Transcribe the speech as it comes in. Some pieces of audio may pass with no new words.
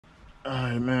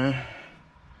Alright, man.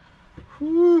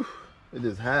 Whew. It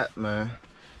is hot, man.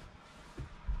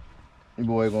 Your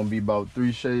boy gonna be about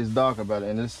 3 shades darker by the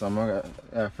end of this summer.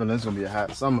 I got a feeling it's gonna be a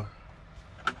hot summer.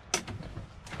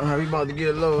 Alright, we about to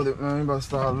get loaded, man. We about to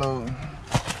start loading.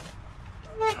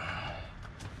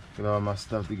 Get all my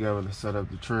stuff together to set up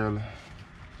the trailer.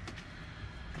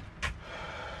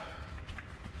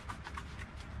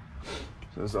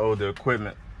 So it's older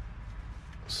equipment.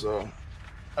 So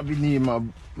I be needing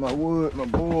my wood, my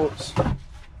boards.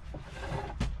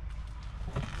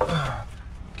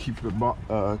 Keep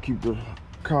the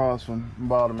cars from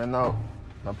bottoming out.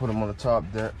 I put them on the top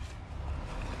deck.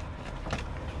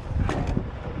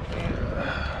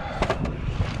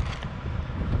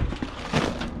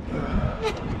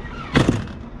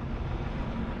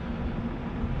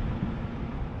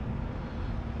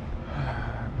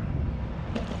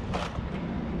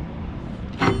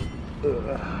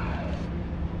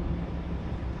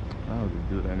 I'll just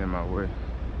do that in my way.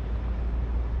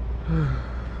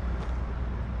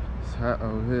 It's hot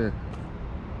over here.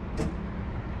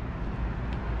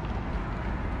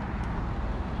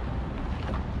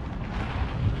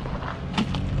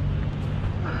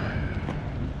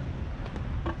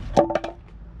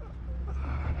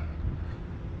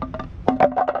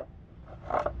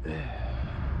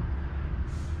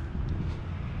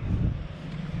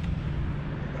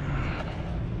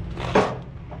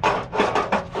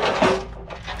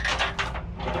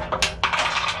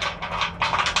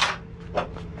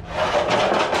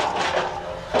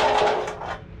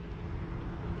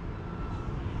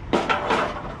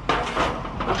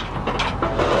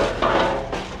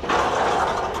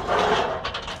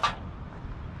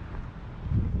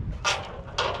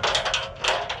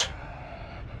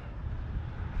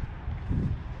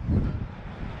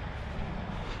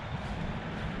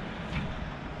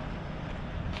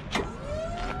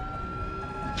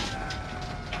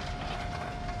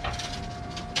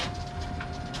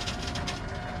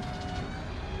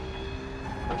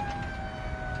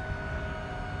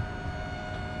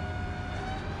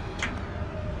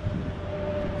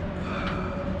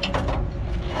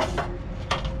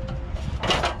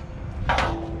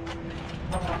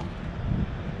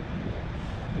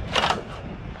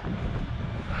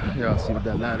 Y'all see what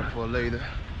that ladder for later.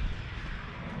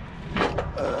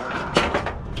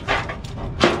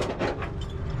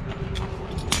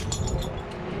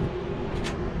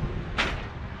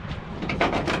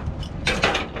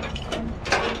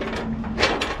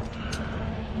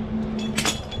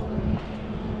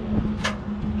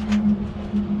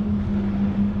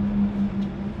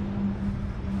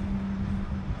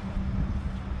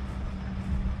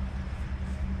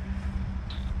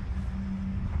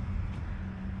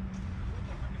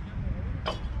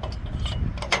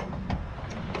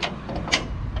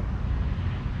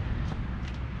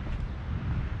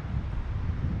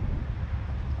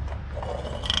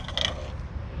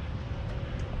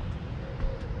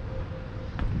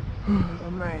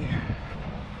 Oh man.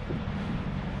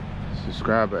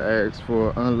 Subscriber asked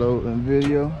for unloading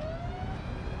video.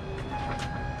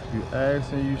 You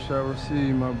ask and you shall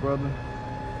receive, my brother.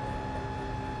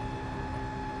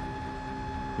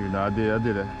 You know, I did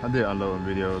unloading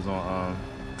videos on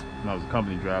when I was a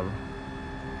company driver.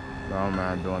 But I don't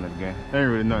mind doing it again.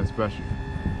 Ain't really nothing special.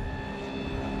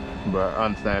 But I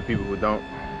understand people who don't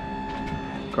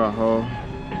car haul.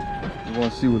 You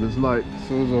want to see what it's like,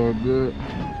 so it's all good.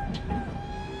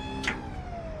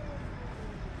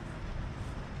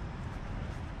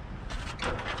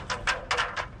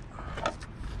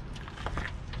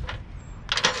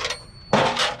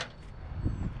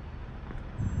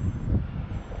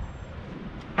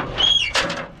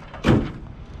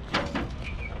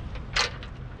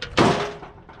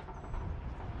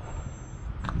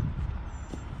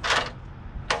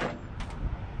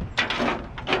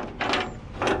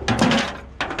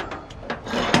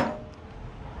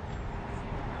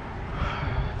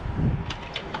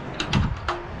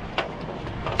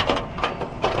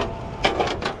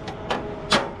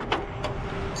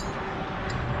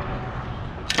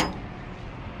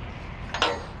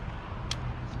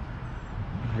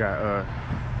 Got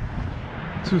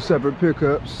 2 separate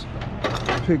pickups,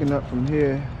 picking up from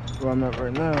here where I'm at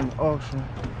right now in the auction,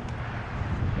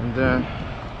 and then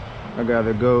I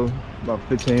gotta go about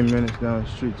 15 minutes down the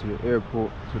street to the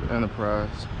airport, to the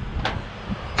Enterprise,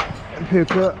 and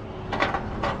pick up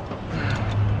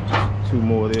 2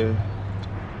 more there.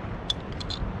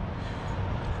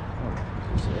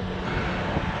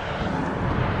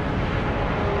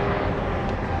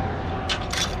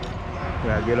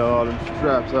 Gotta get all the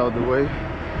straps out the way.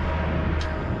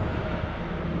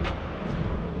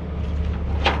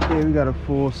 Yeah, we got a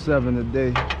full 7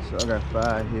 today, So I got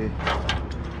 5 here,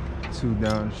 2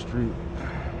 down the street.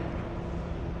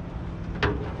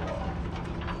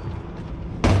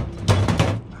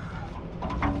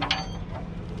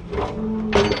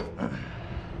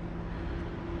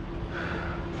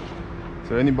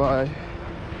 So anybody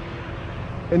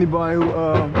who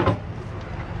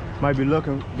might be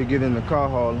looking to get in the car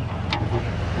hauling,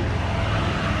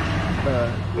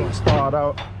 gonna start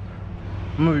out.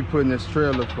 I'm gonna be putting this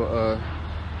trailer for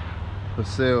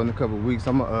sale in a couple of weeks.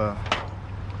 I'm gonna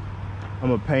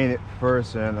paint it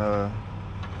first and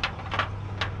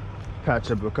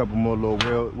patch up a couple more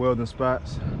little welding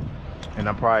spots, and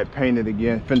I'll probably paint it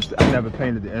again. I never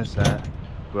painted the inside,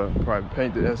 but probably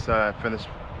paint the inside, finish.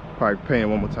 Probably paint it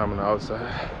one more time on the outside.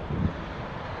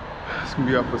 It's gonna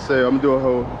be up for sale. I'm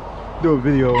gonna do a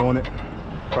video on it,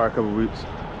 probably a couple weeks.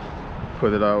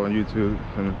 Put it out on YouTube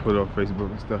and put it on Facebook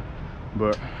and stuff.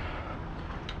 But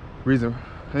ain't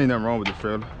nothing wrong with the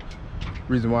trailer.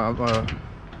 Reason why I'm probably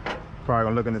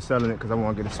gonna look into selling it, because I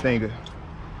want to get a Stinger.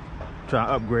 Try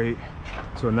to upgrade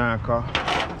to a 9 car.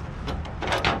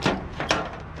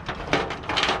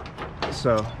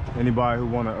 So anybody who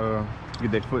wanna get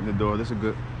their foot in the door, this is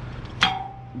a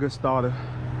good starter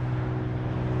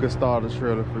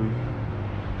trailer for you.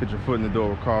 Get your foot in the door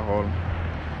with car hauling.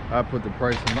 I put the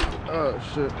price in. Oh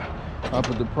shit! I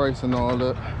put the price and all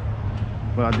that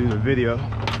when I do the video.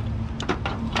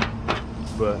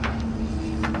 But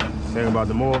thing about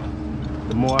the more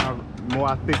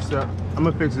I fix up, I'm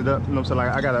gonna fix it up. You know what I'm saying?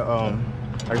 Like I gotta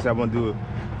like I said, I want to do a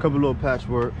couple little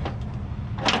patchwork,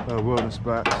 welding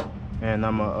spots, and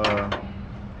I'm gonna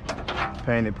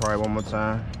paint it probably one more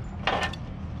time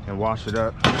and wash it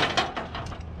up.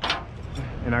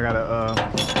 And I got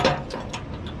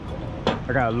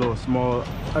a little small,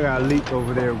 I got a leak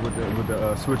over there with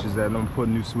the switches that, and I'm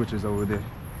putting new switches over there. You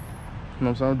know what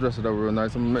I'm saying? I'm dressing it up real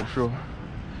nice. I'm gonna make sure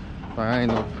like, I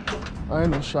ain't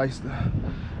no shyster.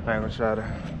 I ain't gonna try to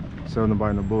sell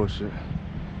nobody no bullshit.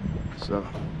 So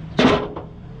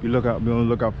be on the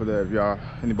lookout for that if y'all,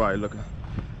 anybody looking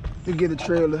to get a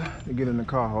trailer, to get in the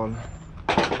car hauling.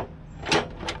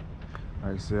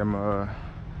 Like I said, I'm gonna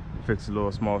fix a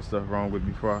little small stuff wrong with it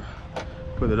before I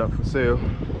put it up for sale.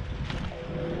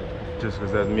 Just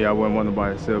because that's me, I wouldn't want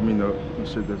nobody to sell me no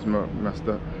shit that's messed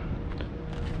up.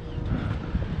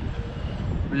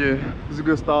 But yeah, it's a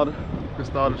good starter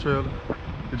trailer.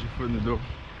 Get your foot in the door.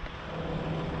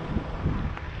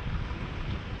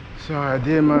 So I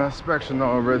did my inspection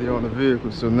already on the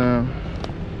vehicle, so now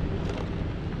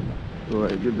go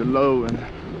ahead and get the load, and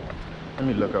let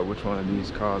me look up which one of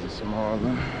these cars is smaller.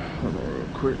 Hold on real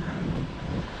quick.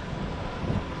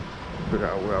 Figure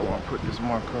out where I want to put this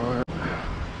one car at.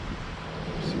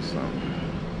 See something.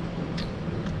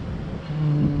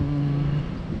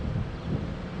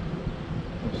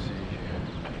 Let's see.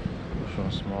 Which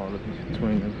one's smaller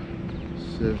between the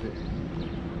Civic?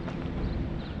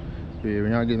 Yeah,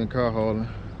 when y'all get in the car hauling,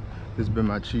 this has been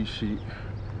my cheat sheet.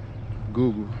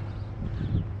 Google.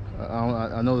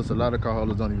 I know there's a lot of car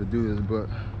haulers don't even do this, but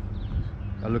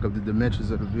I look up the dimensions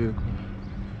of the vehicle.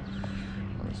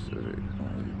 Civic,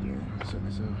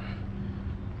 77.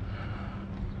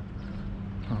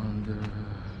 Honda.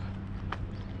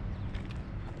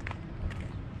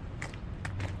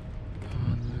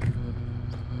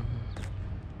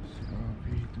 CRV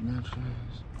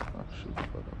dimensions. Oh shit,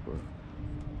 fuck up, bro.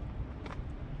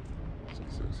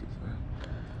 666.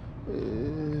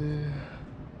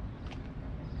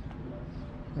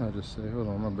 I'll just say, hold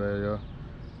on, my bad, y'all.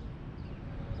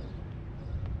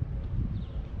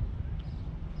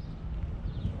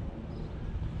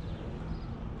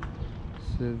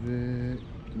 Civic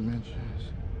dimensions.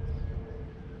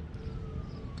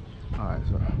 Alright,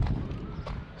 so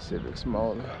Civic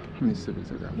smaller. How many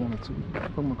Civics I got? 1 or 2?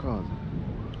 Fuck my cars.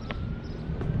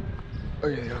 Oh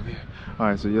yeah, okay.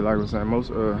 Alright, so yeah, like I was saying,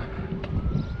 most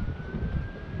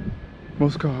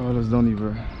car haulers don't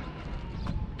even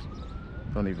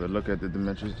look at the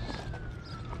dimensions.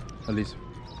 At least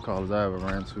cars I ever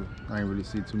ran to. I ain't really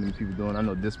see too many people doing. I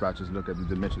know dispatchers look at the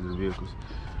dimensions of the vehicles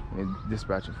and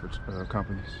dispatching for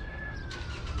companies.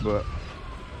 But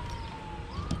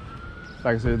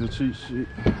like I said, the cheat sheet.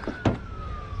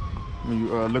 When you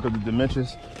look at the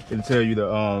dimensions, it'll tell you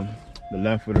the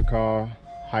length of the car,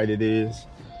 height it is,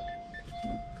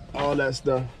 all that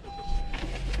stuff.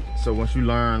 So once you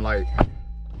learn, like,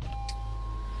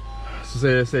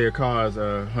 so say your car is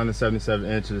 177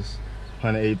 inches,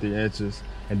 183 inches,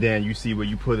 and then you see where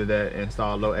you put it at and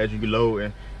start low. As you load,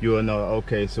 and you'll know,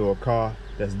 okay, so a car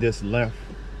that's this length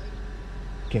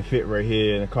can fit right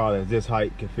here, and a car that's this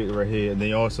height can fit right here. And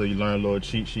then also you learn little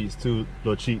cheat sheets too,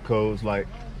 little cheat codes, like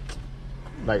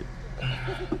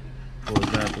For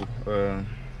example,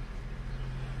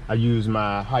 I use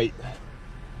my height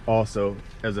also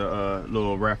as a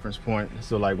little reference point.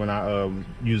 So like when I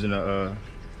using a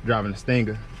driving a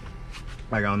Stinger,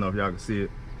 like I don't know if y'all can see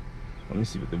it. Let me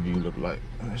see what the view look like.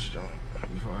 Let's show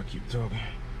before I keep talking.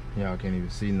 Y'all can't even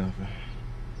see nothing.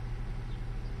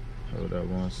 Hold up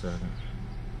 1 second.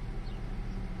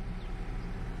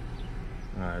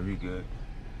 All right, we good.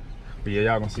 But yeah,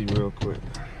 y'all gonna see real quick.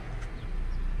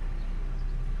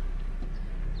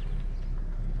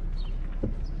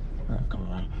 Come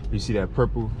around. You see that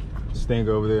purple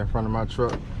Stinger over there in front of my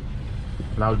truck?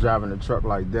 When I was driving the truck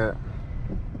like that,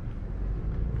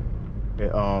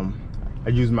 I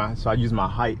use my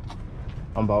height.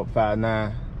 I'm about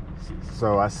 5'9",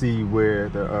 so I see where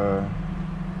the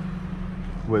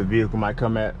vehicle might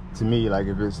come at to me. Like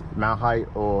if it's mount height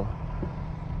or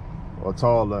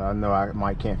taller, I know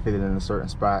I can't fit it in a certain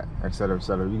spot, etc.,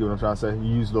 etc. You get what I'm trying to say?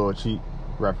 You use little cheat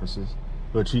references,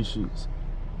 little cheat sheets,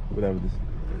 whatever.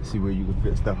 See where you can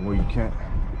fit stuff and where you can't.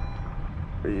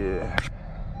 But yeah.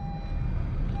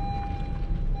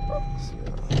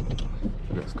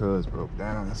 I guess cuz broke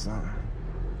down or something.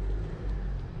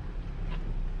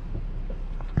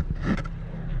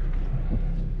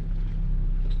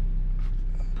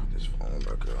 Put this phone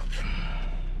back up.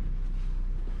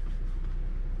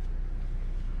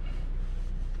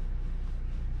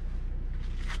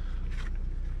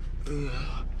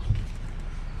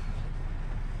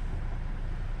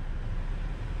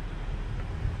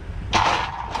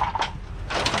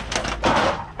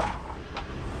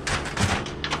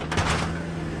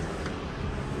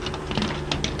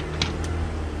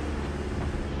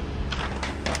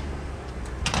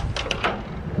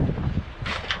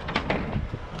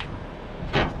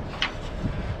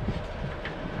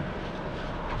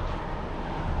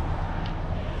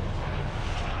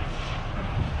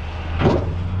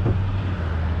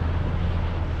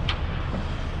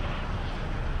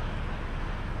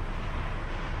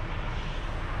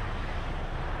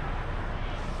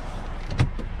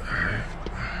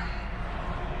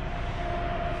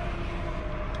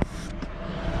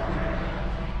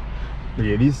 But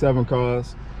yeah, these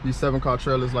 7-car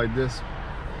trailers like this,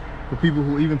 for people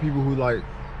who, even people who like,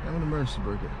 I'm an emergency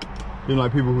breaker. Even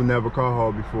like people who never car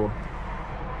hauled before,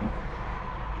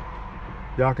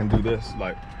 y'all can do this.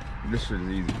 Like, this shit is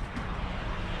easy.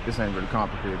 This ain't really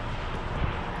complicated.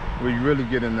 Where you really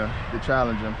get in the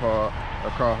challenging part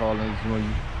of car hauling is when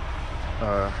you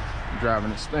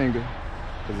driving a Stinger,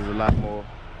 because there's a lot more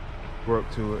work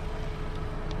to it.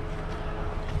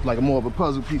 Like more of a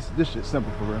puzzle piece. This shit's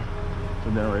simple for real. So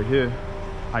then right here,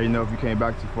 how you know if you came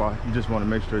back too far? You just want to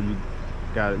make sure you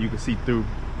got it. You can see through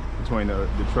between the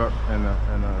truck and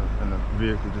the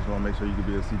vehicle. Just want to make sure you can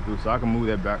be able to see through. So I can move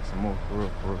that back some more for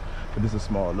real. But this is a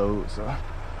small load, so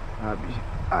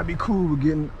I'd be cool with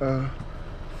getting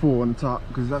 4 on the top,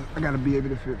 because I gotta be able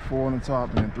to fit 4 on the top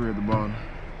and then 3 at the bottom.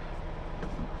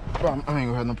 But I ain't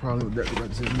gonna have no problem with that, because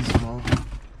like I said, these small.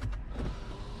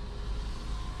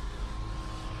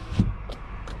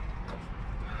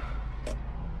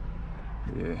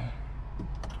 Yeah.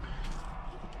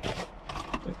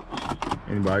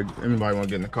 Anybody want to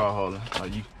get in the car hauling?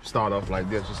 Like, you start off like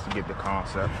this just to get the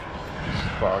concept.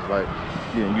 As far as like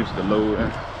getting used to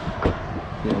loading,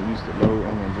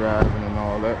 and driving and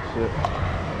all that shit.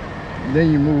 And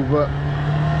then you move up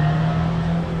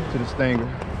to the Stinger.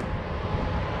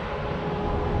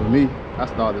 For me,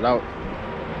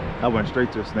 I went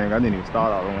straight to a Stinger. I didn't even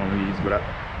start out on one of these, but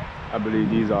I believe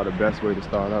these are the best way to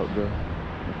start out though.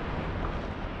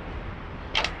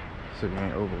 So you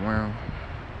ain't overwhelmed.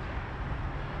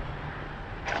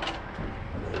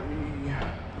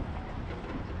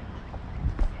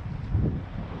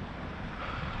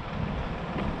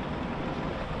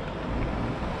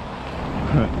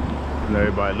 And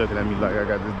everybody looking at me like I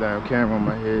got this damn camera on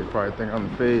my head, probably think I'm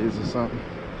the feds or something.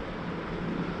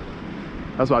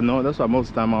 That's why most of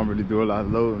the time I don't really do a lot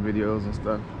of loading videos and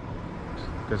stuff.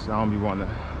 Cause I don't be wanting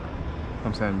to,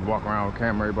 I'm saying, walk around with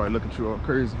camera, everybody looking at you all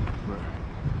crazy. But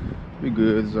we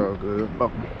good, it's all good.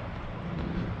 Oh.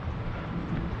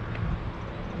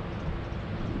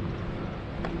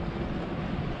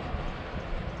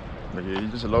 But yeah, you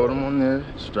just load them on there,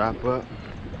 strap up.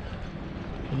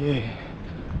 Yeah.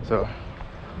 So,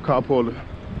 car pulled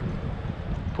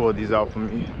these out for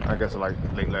me. I guess like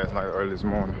late last night, early this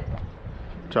morning.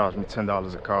 Charged me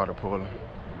 $10 a car to pull them.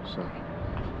 So,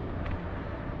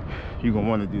 you're gonna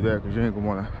want to do that because you ain't gonna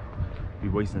want to be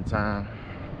wasting time.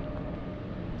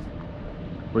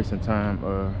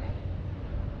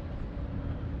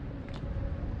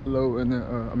 Loading,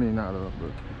 I mean not load,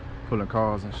 but pulling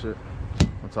cars and shit.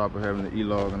 On top of having the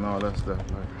E-log and all that stuff.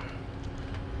 Like,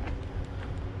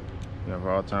 You have a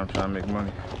hard time trying to make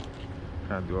money,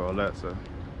 trying to do all that. So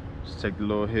just take the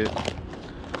little hit,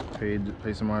 pay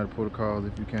somebody to pull the cars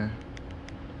if you can,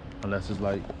 unless it's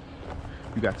like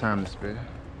you got time to spare.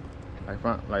 Like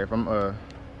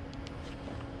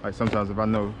sometimes if I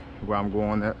know where I'm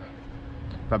going at,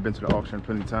 if I've been to the auction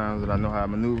plenty of times and I know how to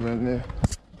maneuver in there,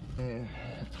 and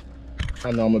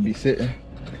I know I'm gonna be sitting,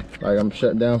 like I'm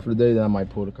shut down for the day, then I might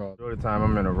pull the car. All the time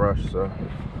I'm in a rush, so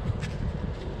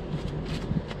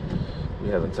we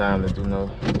having time to do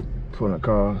no pulling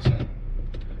cars.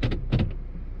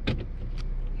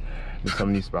 There's some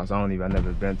of these spots I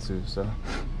never been to, so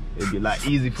it'd be a lot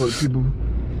easy for the people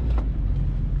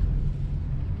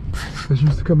that's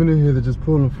used to coming in here to just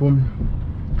pull them for me.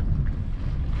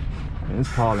 Man, it's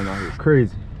hauling out here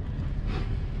crazy.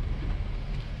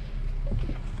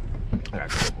 I got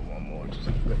to go one more, just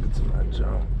flip it to my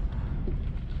job.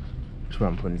 Try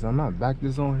and put this. I'm not back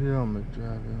this on here. I'm gonna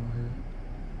drive it on here.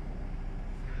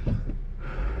 I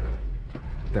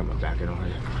think I'm gonna back it on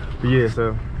here. But yeah,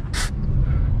 so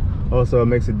also it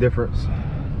makes a difference. You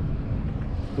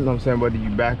know what I'm saying? Whether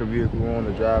you back a vehicle on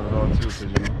or drive it on too, because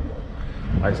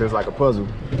like I said, it's like a puzzle.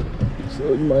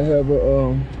 So you might have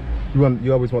a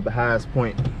you always want the highest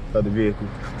point of the vehicle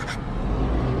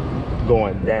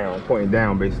going down, pointing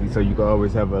down basically, so you can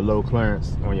always have a low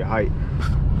clearance on your height.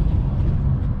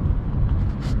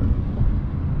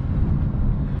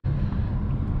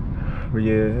 But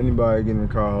yeah, anybody getting in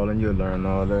the car hauling, you'll learn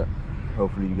all that.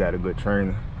 Hopefully you got a good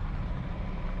trainer.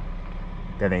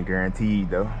 That ain't guaranteed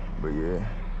though, but yeah.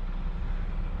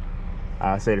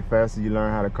 I say the faster you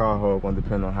learn how to car haul, gonna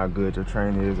depend on how good your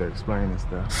trainer is at explaining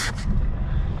stuff.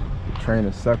 If the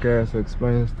trainer suck ass at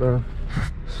explaining stuff,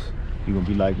 you gonna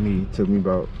be like me. It took me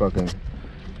about fucking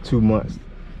 2 months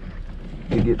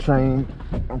to get trained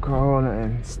on car hauling,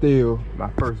 and still, my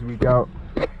first week out,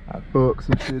 I fucked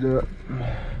some shit up.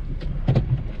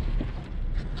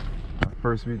 My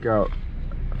first week out,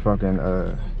 I fucking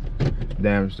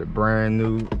damaged a brand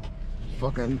new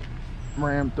fucking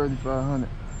Ram 3500.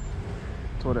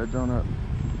 Tore that joint up.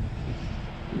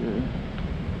 Yeah.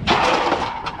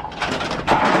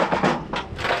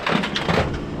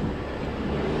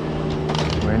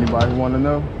 Well, anybody want to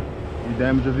know? You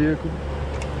damage a vehicle?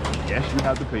 Yes, you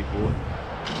have to pay for it.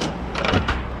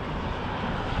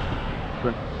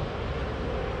 But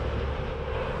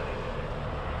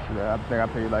I think I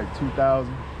paid like $2,000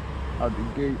 out the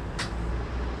gate.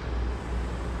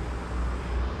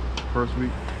 First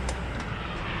week.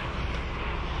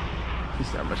 You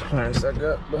see how much clearance I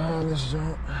got behind this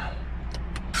joint.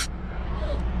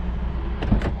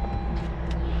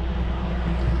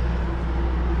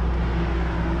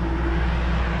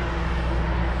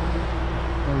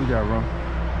 What we got, Ron?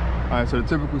 Alright, so the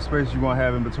typical space you want to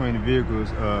have in between the vehicles,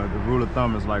 the rule of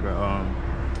thumb is like a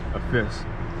fist.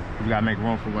 You gotta make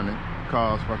room for when the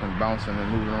car's fucking bouncing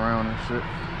and moving around and shit.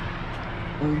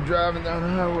 When you're driving down the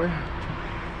highway.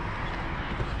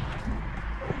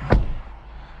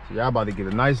 Y'all about to get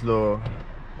a nice little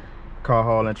car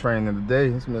hauling training today.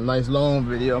 It's been a nice long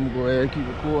video. I'm gonna go ahead and keep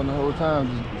recording the whole time,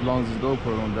 just as long as this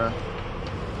GoPro don't die.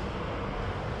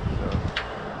 So,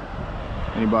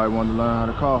 anybody want to learn how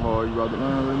to car haul, you about to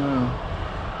learn right now.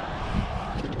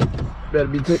 Better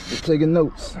be taking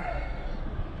notes.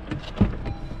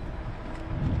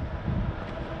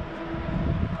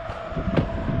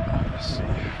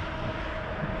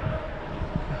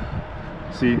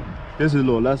 Let's see, this is a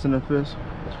little less than a fist.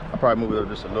 I'll probably move it up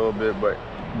just a little bit, but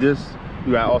this,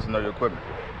 you gotta also know your equipment.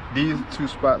 These two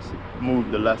spots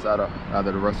move the less out of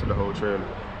the rest of the whole trailer.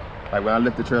 Like when I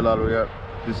lift the trailer all the way up,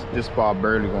 this spot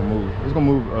barely gonna move. It's gonna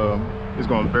move, it's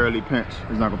gonna barely pinch.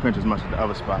 It's not gonna pinch as much as the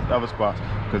other spots. The other spots,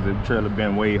 because the trailer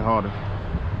been way harder,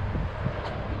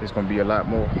 it's gonna be a lot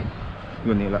more.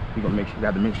 You're gonna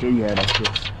have to make sure you have that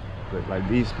twist. But like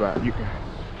these spots, you can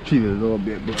cheat it a little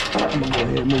bit, but I'm gonna go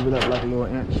ahead and move it up like a little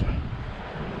inch,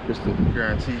 just to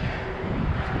guarantee it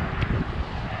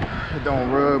don't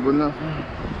rub or nothing.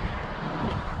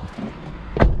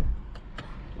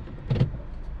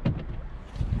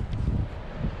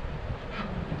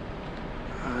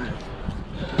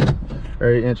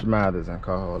 Every inch matters in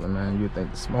car hauling, man. You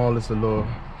think the smallest a little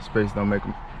space don't make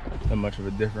that much of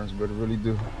a difference, but it really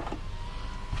do.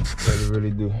 But it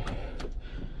really do.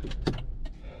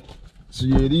 So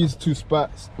yeah, these two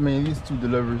spots, these two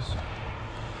deliveries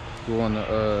going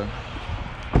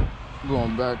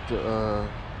back to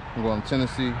I'm going to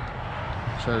Tennessee,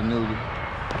 Chattanooga,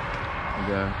 and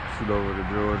then shoot over to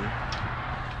Georgia.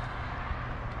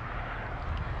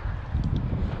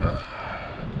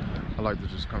 I like to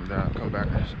just come back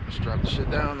and strap the shit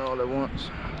down all at once.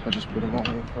 I just put them on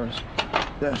here first,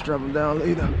 then strap them down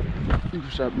later. You can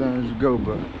shop down as you go,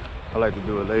 but I like to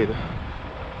do it later.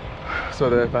 So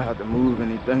that if I have to move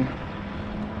anything,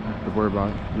 I have to worry about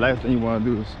it. The last thing you want to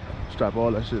do is strap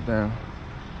all that shit down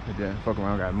and then fuck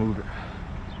around, gotta move it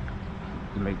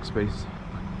to make space,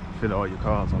 fit all your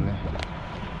cars on there.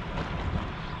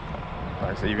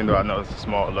 Like I said, even though I know it's a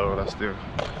small load, I still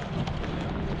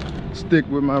stick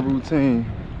with my routine.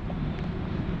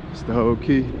 It's the whole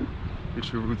key.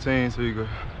 Get your routine so you can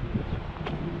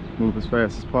move as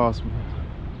fast as possible.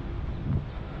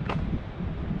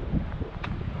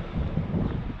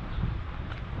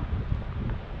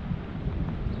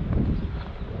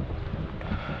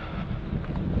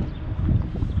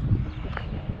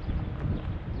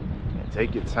 And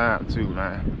take your time too,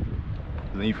 man.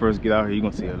 When you first get out here, you're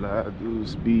gonna see a lot of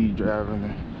dudes speed driving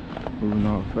and moving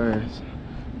all fast.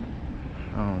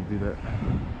 I don't do that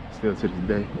still to this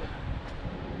day.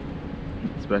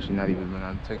 Especially not even when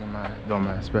I'm doing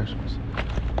my inspections.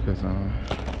 Because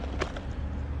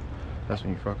that's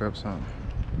when you fuck up something.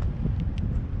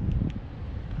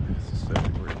 That's a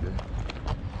subject right there.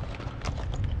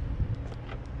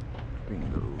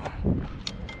 Bingo.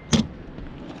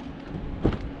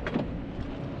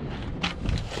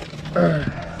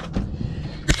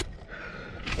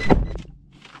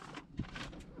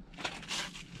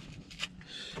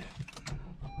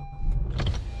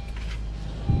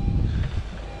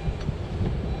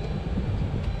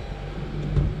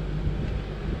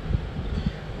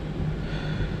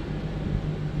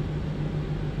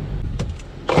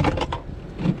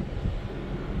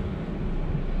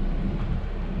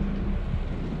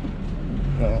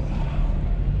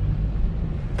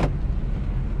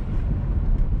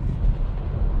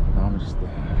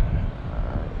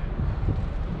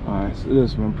 Alright, so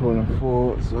this one pulling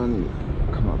forward, so I need to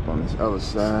come up on this other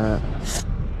side.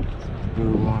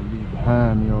 Dude want to be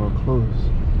behind me all close.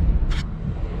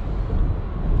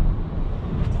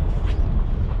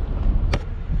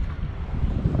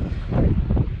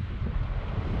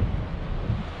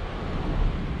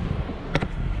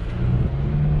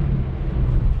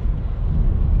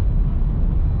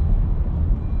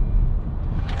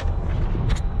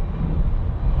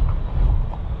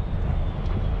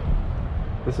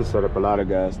 This is setup a lot of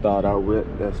guys start out with.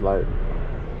 That's like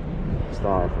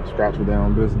start from scratch with their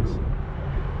own business.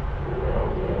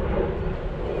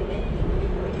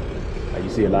 Like you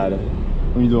see a lot of,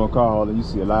 when you're doing car hauling, you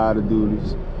see a lot of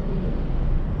dudes,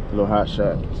 little hot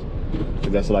shots.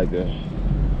 Cause that's like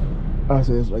I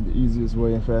say it's like the easiest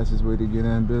way and fastest way to get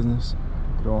in business,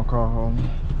 doing car hauling,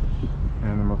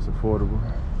 and the most affordable.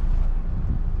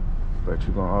 But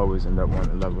you're gonna always end up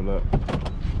wanting to level up.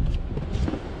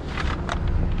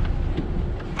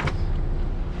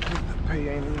 Pay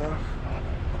ain't enough.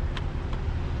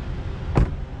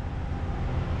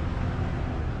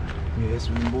 Yeah, it's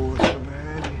some boards from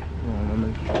behind you. You don't want to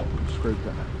make sure you scrape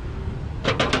that.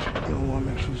 You don't want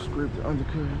to make sure you scrape the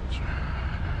undercarriage.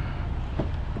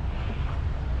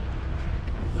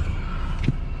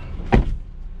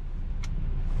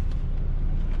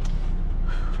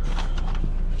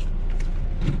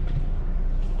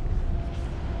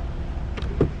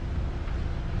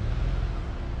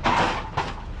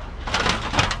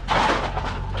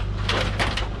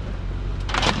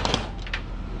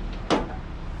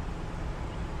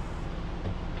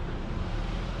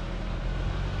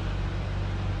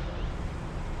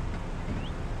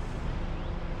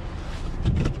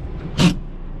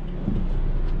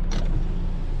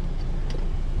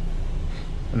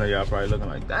 I know y'all probably looking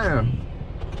like, damn,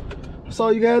 that's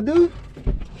all you gotta do?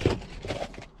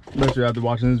 Bet you after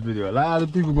watching this video, a lot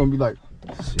of people gonna be like,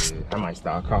 shit, I might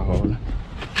start car hauling.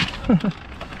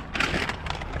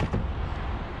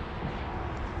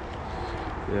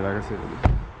 Yeah, like I said,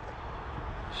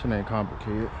 shit ain't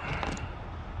complicated.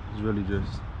 It's really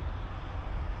just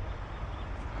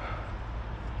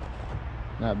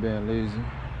not being lazy.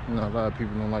 You know, a lot of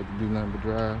people don't like to do nothing but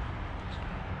drive.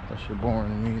 That shit boring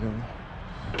to me though.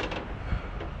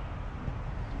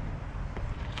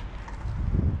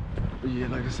 But yeah,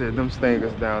 like I said, them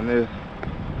stinkers down there,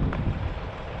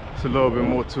 it's a little bit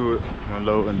more to it on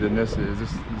low, and then this is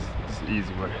this the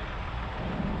easy way.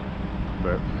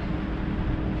 But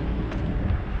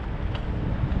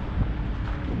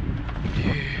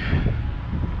yeah,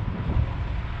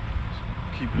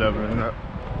 keep leveling up.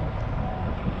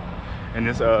 And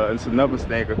it's another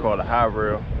stinker called a high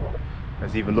rail.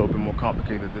 That's even a little bit more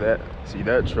complicated than that. See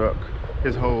that truck,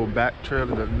 his whole back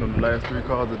trailer, the last three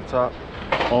cars at the top,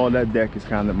 all that deck is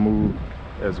kind of moved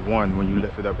as one when you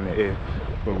lift it up in the air.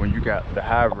 But when you got the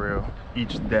high rail,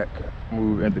 each deck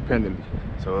move independently.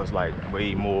 So it's like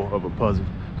way more of a puzzle,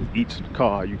 because each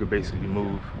car you could basically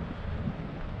move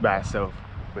by itself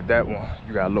But that one,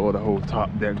 you gotta lower the whole top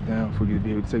deck down for you to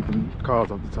be able to take the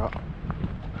cars off the top.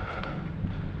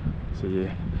 So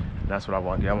yeah, that's what I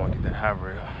want to do. I want to get that high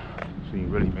rail so you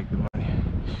can really make the money.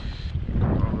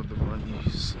 All of the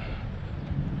monies.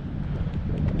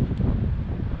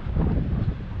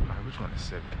 Alright, which one is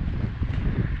 7?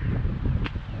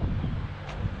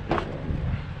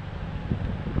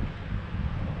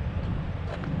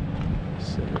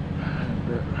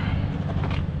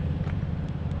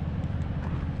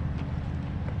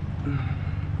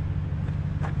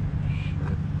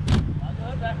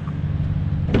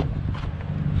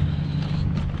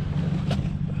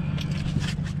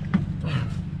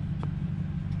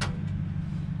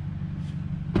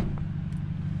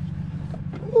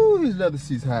 Ooh, these leather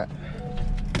seats hot.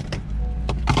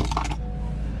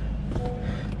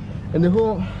 And then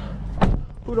who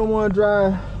don't want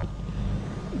to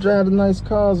drive the nice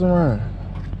cars around?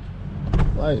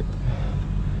 Like,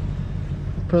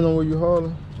 depending on where you hauling, you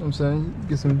know what I'm saying,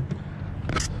 get to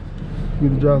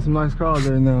drive some nice cars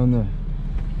every now and then.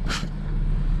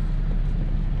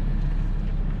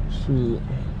 Shit.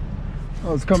 I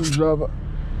was coming to drive I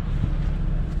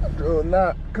drove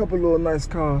a couple little nice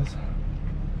cars.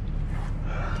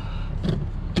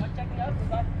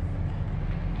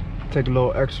 Take a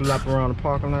little extra lap around the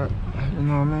parking lot, you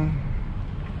know what I mean?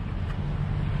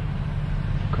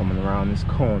 Coming around this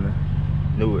corner,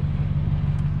 knew it.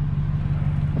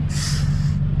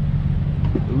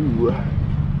 Ooh.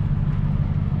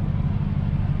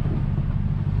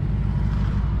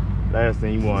 Last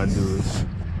thing you want to do is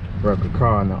wreck a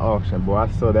car in the auction. Boy, I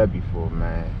saw that before,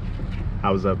 man.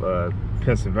 I was up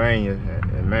Pennsylvania,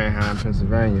 in Manheim,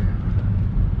 Pennsylvania.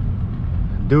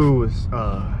 Dude was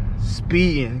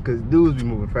speeding, because dudes be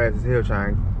moving fast as hell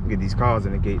trying to get these cars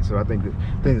in the gate. So I think the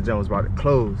joint was about to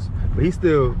close. But he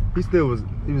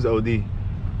was OD.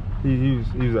 He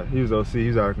was OC. He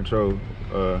was out of control.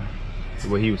 The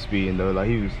way he was speeding though, like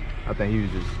I think he was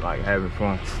just like having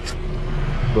fun.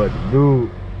 But the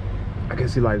dude, I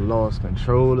guess he like lost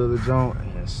control of the joint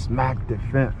and smacked the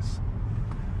fence.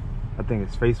 I think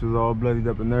his face was all bloodied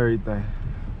up and everything.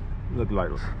 He looked like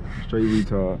a straight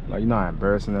retard. Like, you know how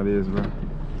embarrassing that is, bro.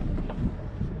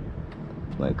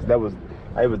 Like, 'cause it was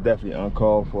definitely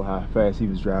uncalled for how fast he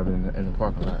was driving in the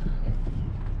parking lot.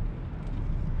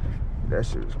 That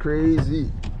shit was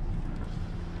crazy.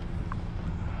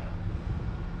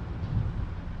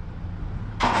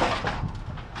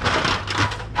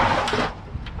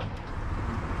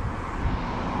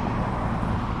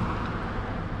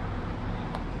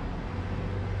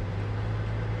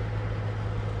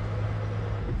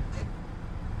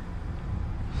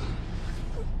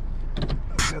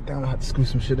 I think I'm gonna have to screw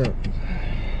some shit up.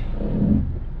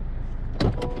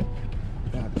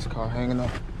 Got this car hanging up.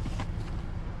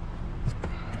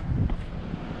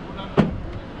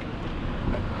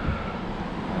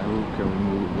 Who can we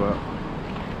move up?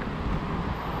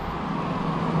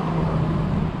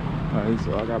 Alright,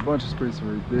 so I got a bunch of space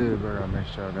right there, but I gotta make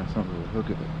sure I got something to hook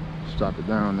it, strap it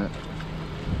down at.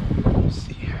 Let's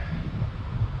see. Yeah,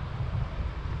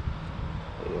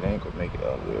 it ain't gonna make it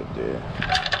all the way up there.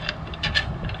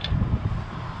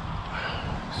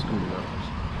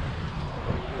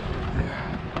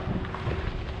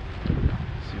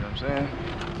 See what I'm saying?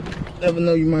 Never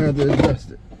know, you might have to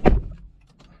adjust it. I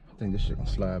think this shit gonna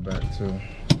slide back too.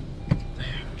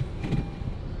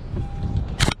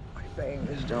 Like, bang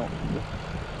this jump.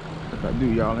 If I do,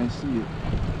 y'all ain't see it.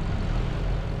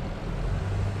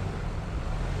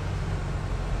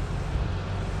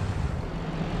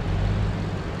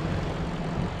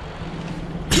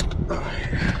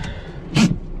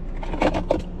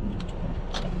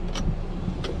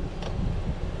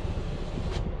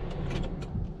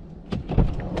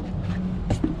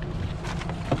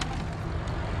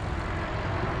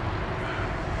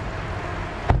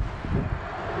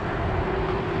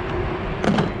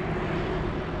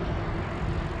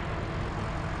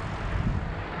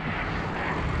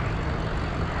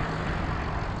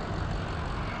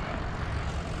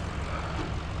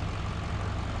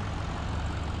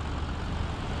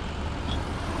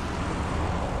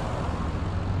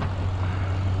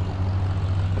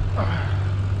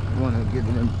 Get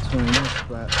it in between this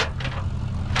spot.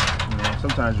 You know,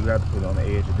 sometimes you have to put it on the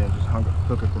edge and then just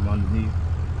hook it from underneath.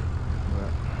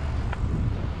 But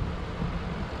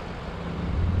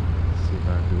let's see if I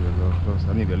can do it a little closer.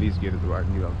 I need to at least get it where I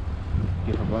can get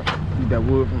that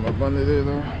wood from up under there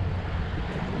though.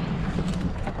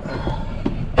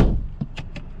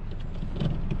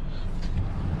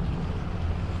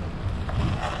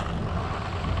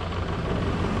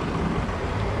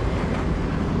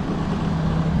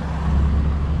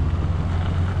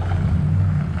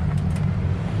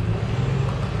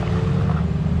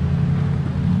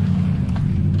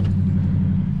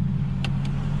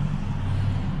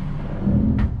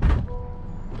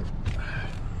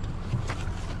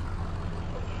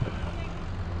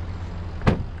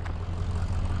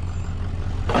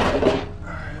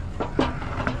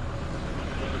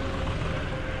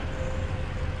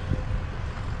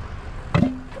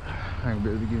 be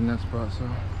able to get in that spot, so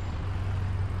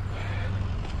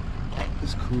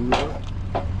it's cool though.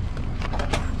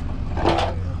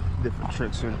 Different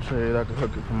tricks in the trade. I can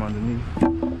hook it from underneath.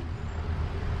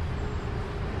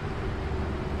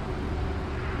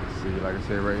 See, like I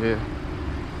said right here,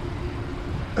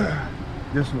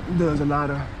 this one does a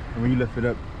lot of, and when you lift it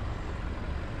up,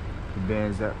 it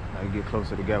bends up. Like get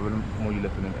closer together the more you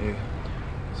lift it in the air.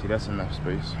 See, that's enough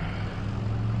space.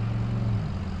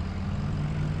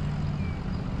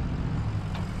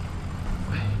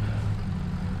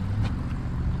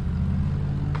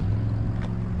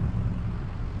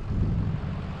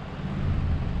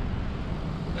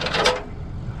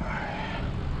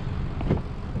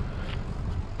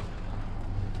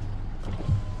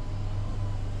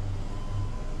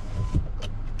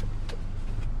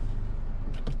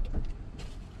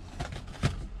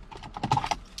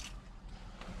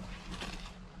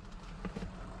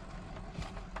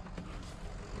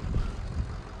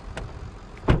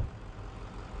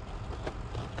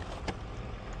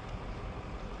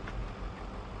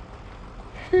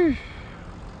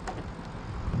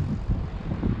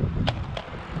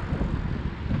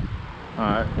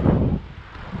 Alright,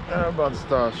 now I'm about to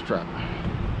start strap.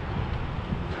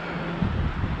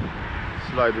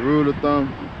 It's like the rule of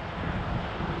thumb.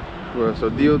 Well, so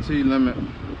DOT limit,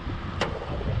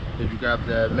 if you got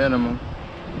that minimum,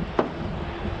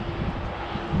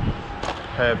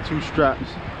 have 2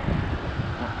 straps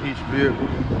on each vehicle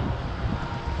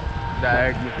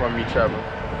diagonally from each other.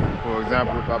 For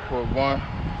example, if I put one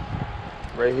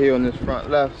right here on this front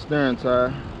left steering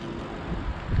tire,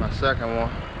 my second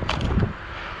one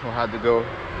will have to go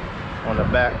on the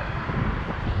back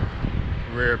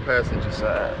rear passenger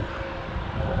side.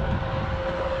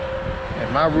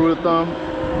 And my rule of thumb,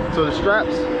 so the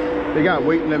straps, they got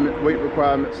weight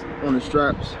requirements on the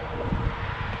straps.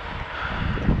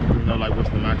 You know, like what's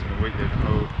the maximum weight they can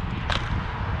hold.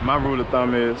 My rule of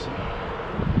thumb is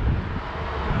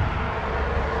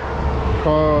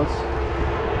cars,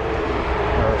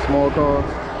 small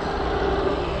cars,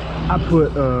 I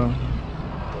put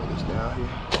this down here.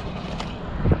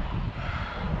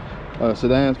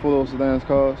 Sedans, full sedans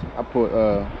cars, I put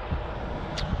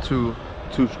two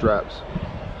straps,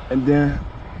 and then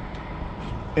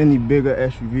any bigger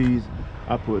SUVs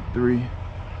I put 3,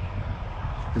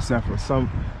 except for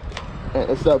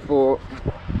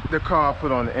the car I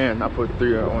put on the end. I put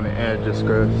 3 on the end just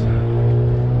because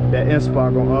that end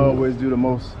spot gonna always do the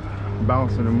most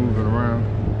bouncing and moving around,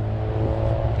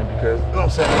 and because you know what I'm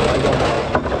saying, like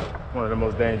one of the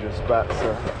most dangerous spots.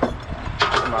 So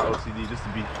it's my OCD, just to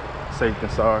be safe than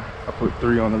sorry. I put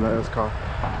 3 on the last car.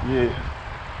 Yeah,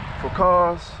 for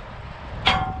cars,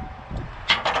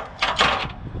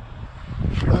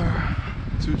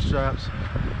 2 straps.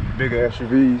 Bigger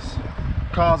SUVs,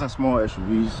 cars and small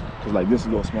SUVs, because like this is a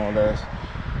little small ass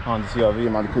Honda CRV. I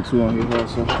might have put 2 on here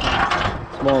also.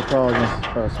 Small cars and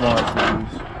small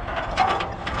SUVs.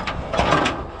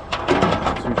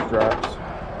 2 straps.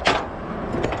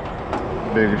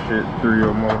 Bigger shit, 3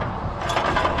 or more.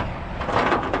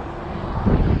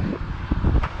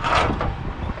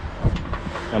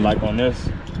 And like on this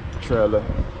trailer,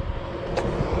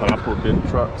 when I put big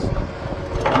trucks,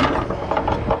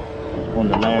 on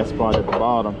the last spot at the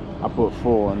bottom, I put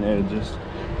 4 in there. Just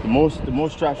the more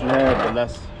straps you have, the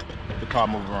less the car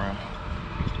move around.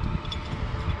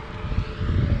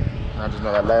 I just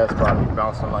know that last spot be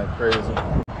bouncing like crazy.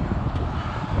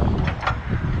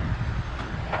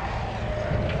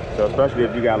 So especially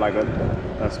if you got like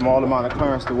a small amount of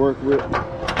clearance to work with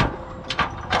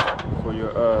for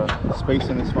your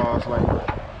spacing, as far as like,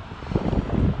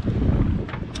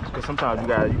 because sometimes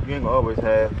you ain't gonna always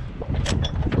have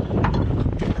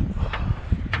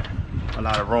a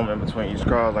lot of room in between each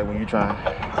car. Like when you try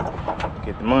to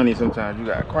get the money, sometimes you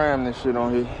gotta cram this shit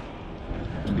on here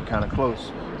and be kind of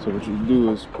close. So what you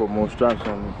do is put more straps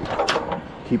on it,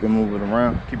 keep it moving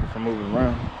around, keep it from moving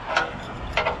around.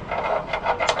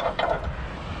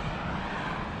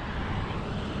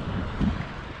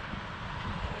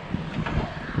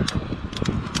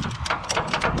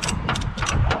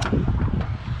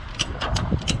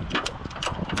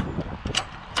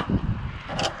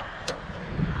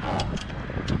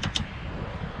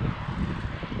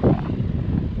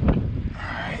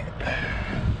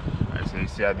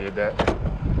 I did that.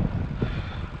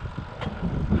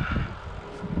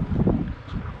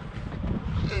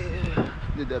 Yeah,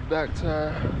 did that back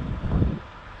tire.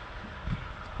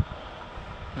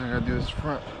 I gotta do this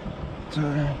front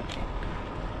tire.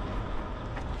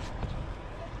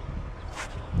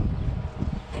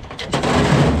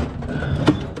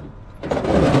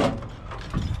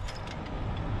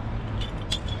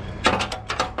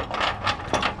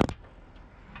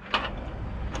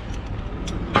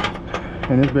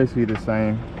 And it's basically the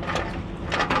same.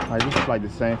 Like this is like the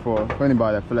same for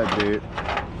anybody that flatbed.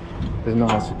 They know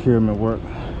how securement work.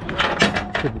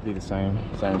 Typically the same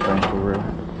thing for real.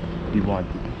 You want,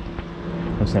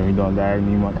 I'm saying you're doing diagonal,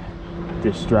 you want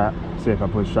this strap. Say if I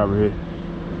put a strap right here,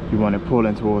 you want it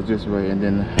pulling towards this way, and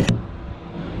then I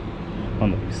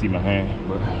don't know if you can see my hand,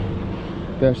 but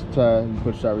that's the tire. You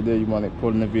put a strap right there, you want it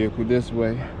pulling the vehicle this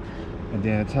way, and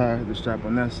then the tire, the strap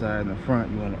on that side in the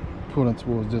front, you want it pulling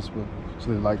towards this way. So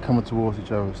they're like coming towards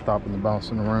each other, stopping and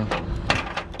bouncing around.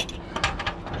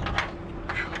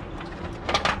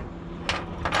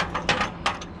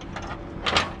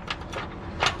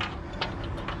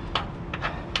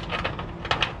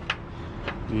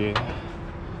 Yeah.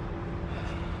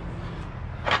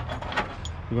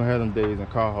 You're gonna have them days in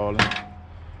car hauling.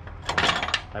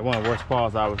 Like one of the worst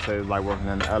parts I would say is like working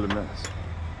in the elements.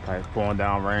 Like pouring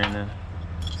down, raining,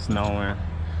 snowing.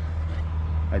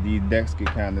 Like these decks get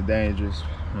kind of dangerous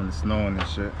when it's snowing and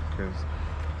shit, because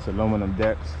it's aluminum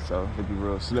decks, so they be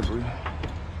real slippery.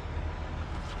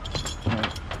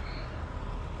 Right.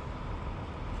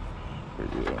 But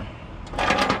yeah.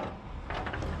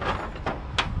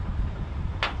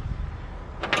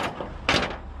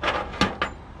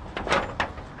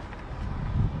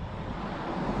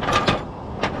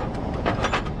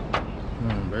 Come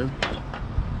on, baby.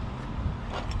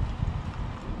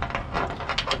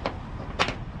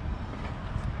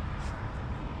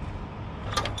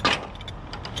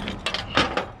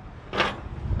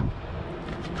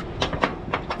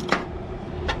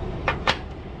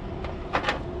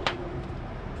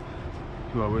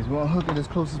 You always want to hook it as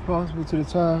close as possible to the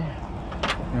tire.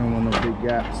 You don't want no big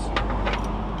gaps.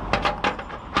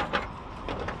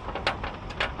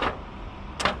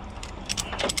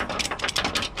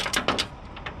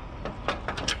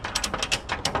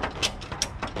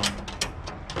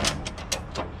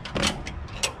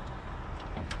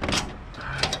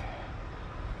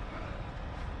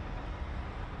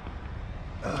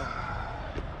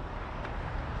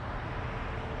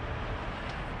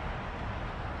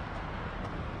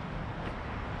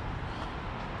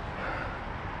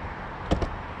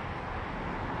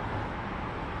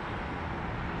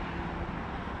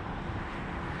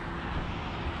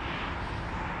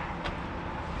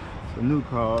 So new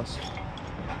cars.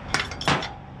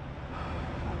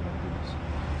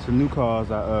 So new cars,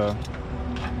 I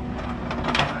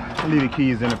leave the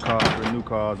keys in the car for new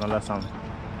cars unless I'm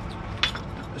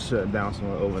shut down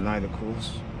somewhere overnight, of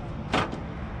course.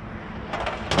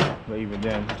 But even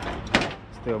then,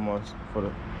 still most for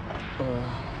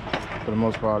the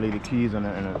most part, I leave the keys in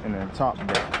the top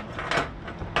deck.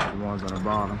 The ones on the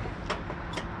bottom.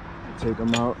 Take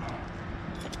them out.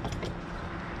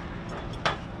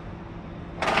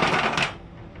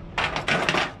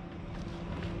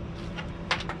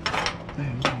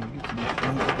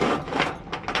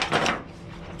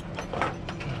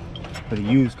 For the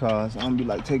used cars, I don't be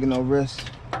like taking no risks.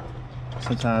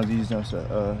 Sometimes you use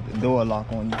the door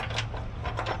lock on you.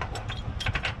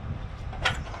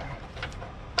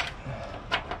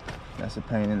 That's a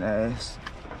pain in the ass.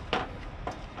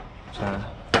 Trying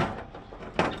to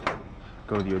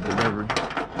go to your delivery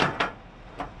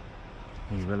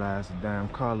and you realize the damn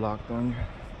car locked on you.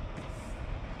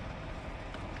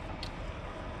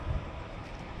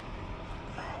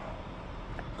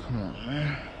 Come on,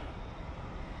 man.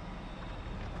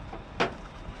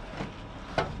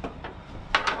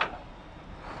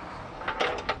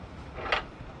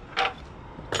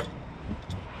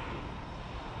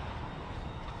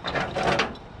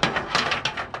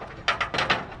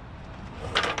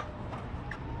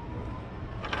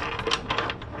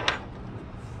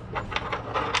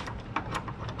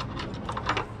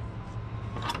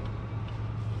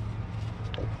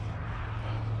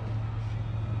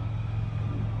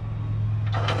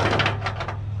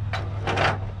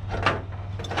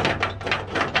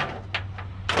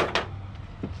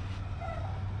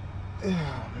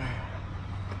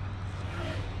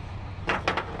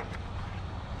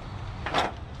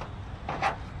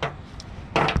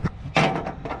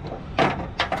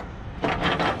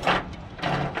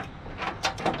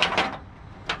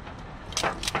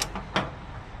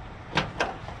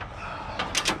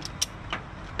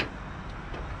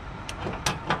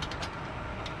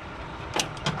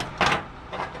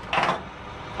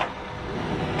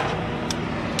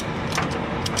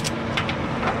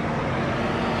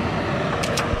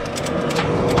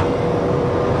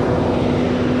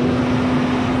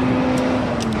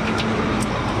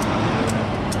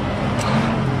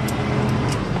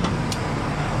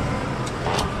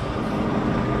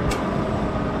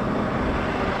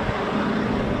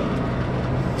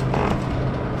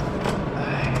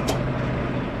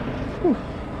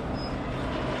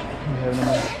 having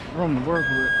enough room to work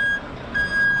with.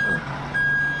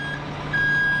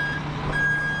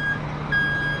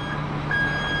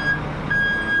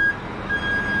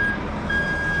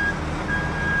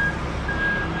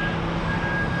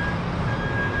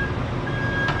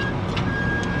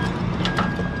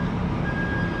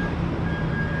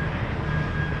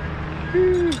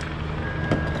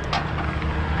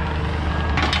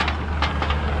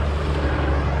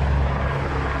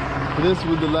 This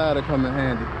would the ladder come in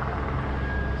handy.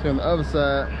 See, on the other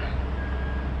side,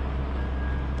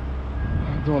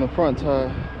 doing the front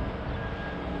tire,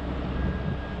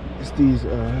 it's these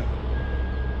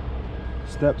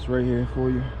steps right here for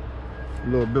you. A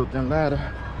little built-in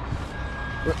ladder.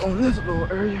 But on this little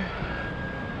area,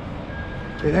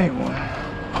 it ain't one.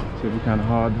 So it'd be kind of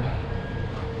hard to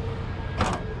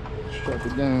strap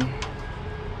it down.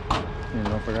 You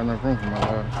know, if I got enough room for my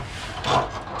ladder.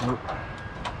 Nope.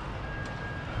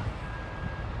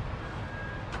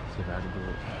 See if I can do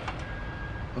it.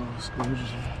 Oh, screw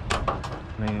just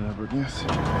leaning up against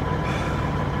it.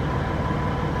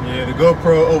 Yeah, the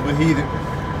GoPro overheated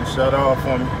and shut off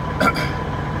on me.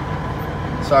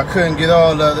 So I couldn't get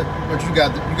all of it, but you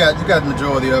got the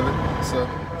majority of it. So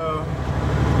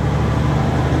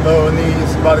lower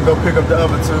knees, about to go pick up the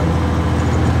other two.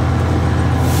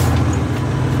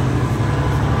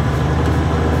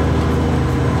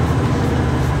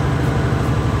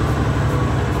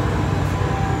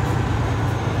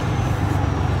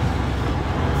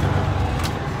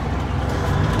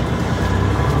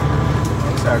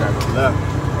 I gotta go left.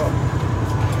 Oh.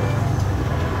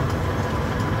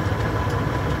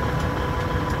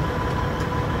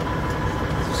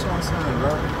 What's the song saying,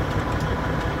 bro?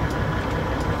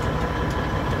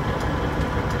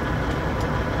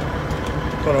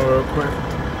 Hold on real quick.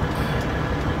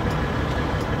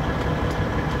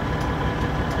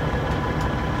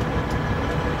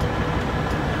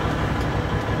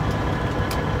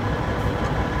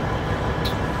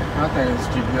 I think it's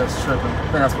GPS tripping. I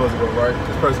think I'm supposed to go right.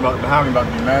 This person behind me about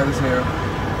to be mad as hell.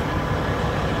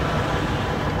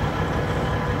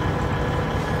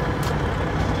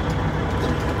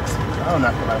 I don't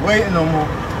have to like waiting no more.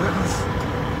 Goodness.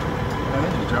 Man, they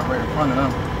just jump right in front of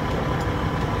them.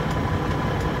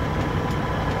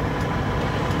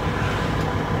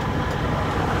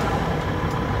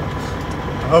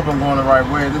 I hope I'm going the right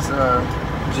way. This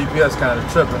GPS kind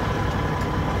of tripping.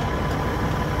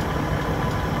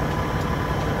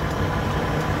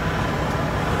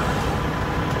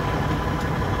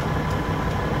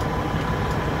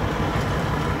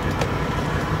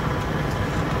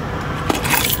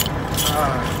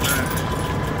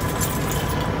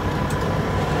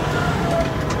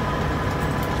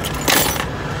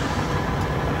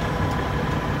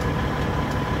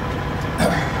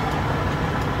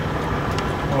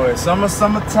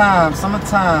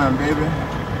 Summertime, baby.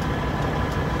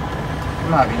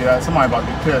 I'm happy to do that. Somebody about to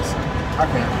be pissed. I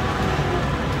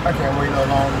can't wait no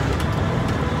longer.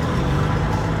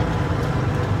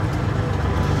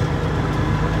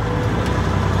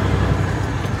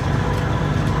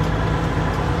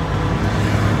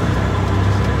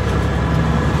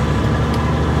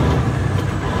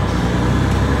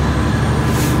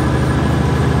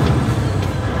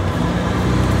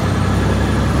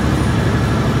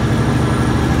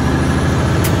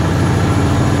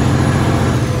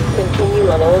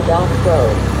 On Old Dock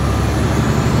Road.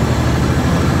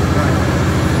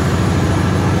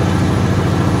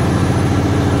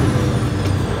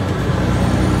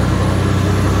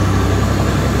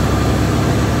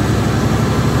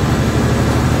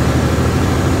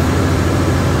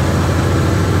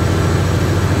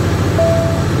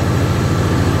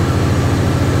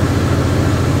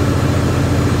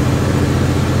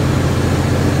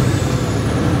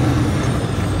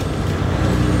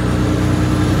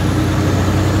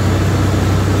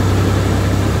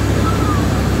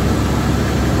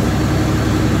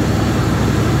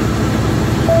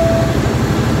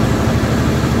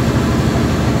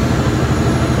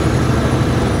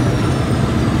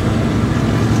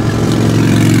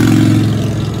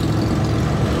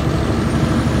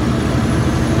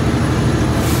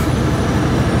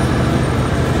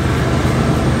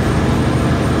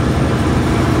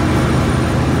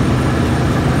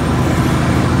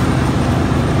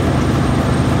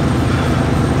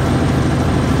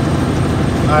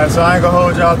 Alright, so I ain't gonna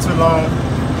hold y'all too long.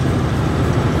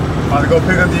 About to go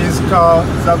pick up these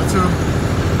other two.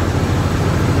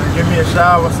 Give me a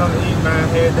shower, something to eat, man.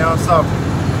 Head down south.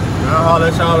 And I'll holler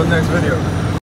at y'all in the next video.